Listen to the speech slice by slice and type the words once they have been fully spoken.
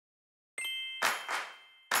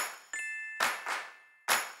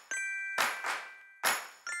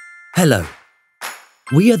Hello.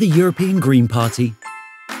 We are the European Green Party,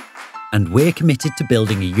 and we're committed to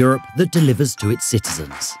building a Europe that delivers to its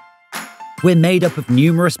citizens. We're made up of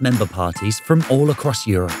numerous member parties from all across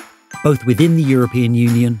Europe, both within the European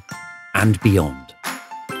Union and beyond.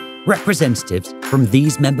 Representatives from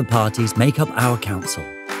these member parties make up our council.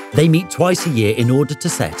 They meet twice a year in order to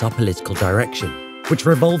set our political direction, which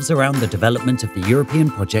revolves around the development of the European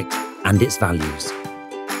project and its values.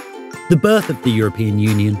 The birth of the European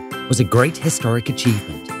Union was a great historic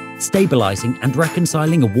achievement, stabilising and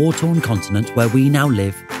reconciling a war-torn continent where we now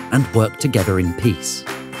live and work together in peace.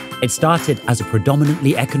 It started as a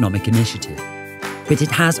predominantly economic initiative, but it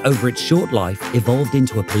has, over its short life, evolved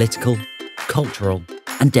into a political, cultural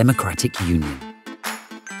and democratic union.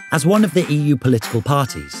 As one of the EU political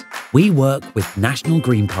parties, we work with national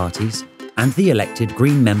Green parties and the elected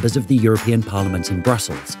Green members of the European Parliament in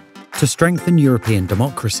Brussels to strengthen European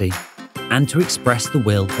democracy and to express the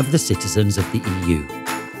will of the citizens of the EU.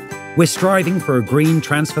 We're striving for a green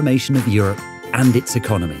transformation of Europe and its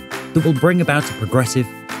economy that will bring about a progressive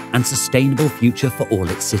and sustainable future for all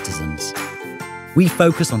its citizens. We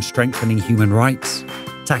focus on strengthening human rights,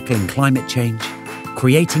 tackling climate change,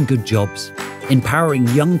 creating good jobs, empowering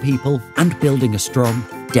young people and building a strong,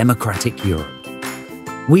 democratic Europe.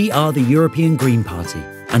 We are the European Green Party,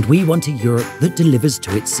 and we want a Europe that delivers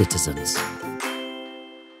to its citizens.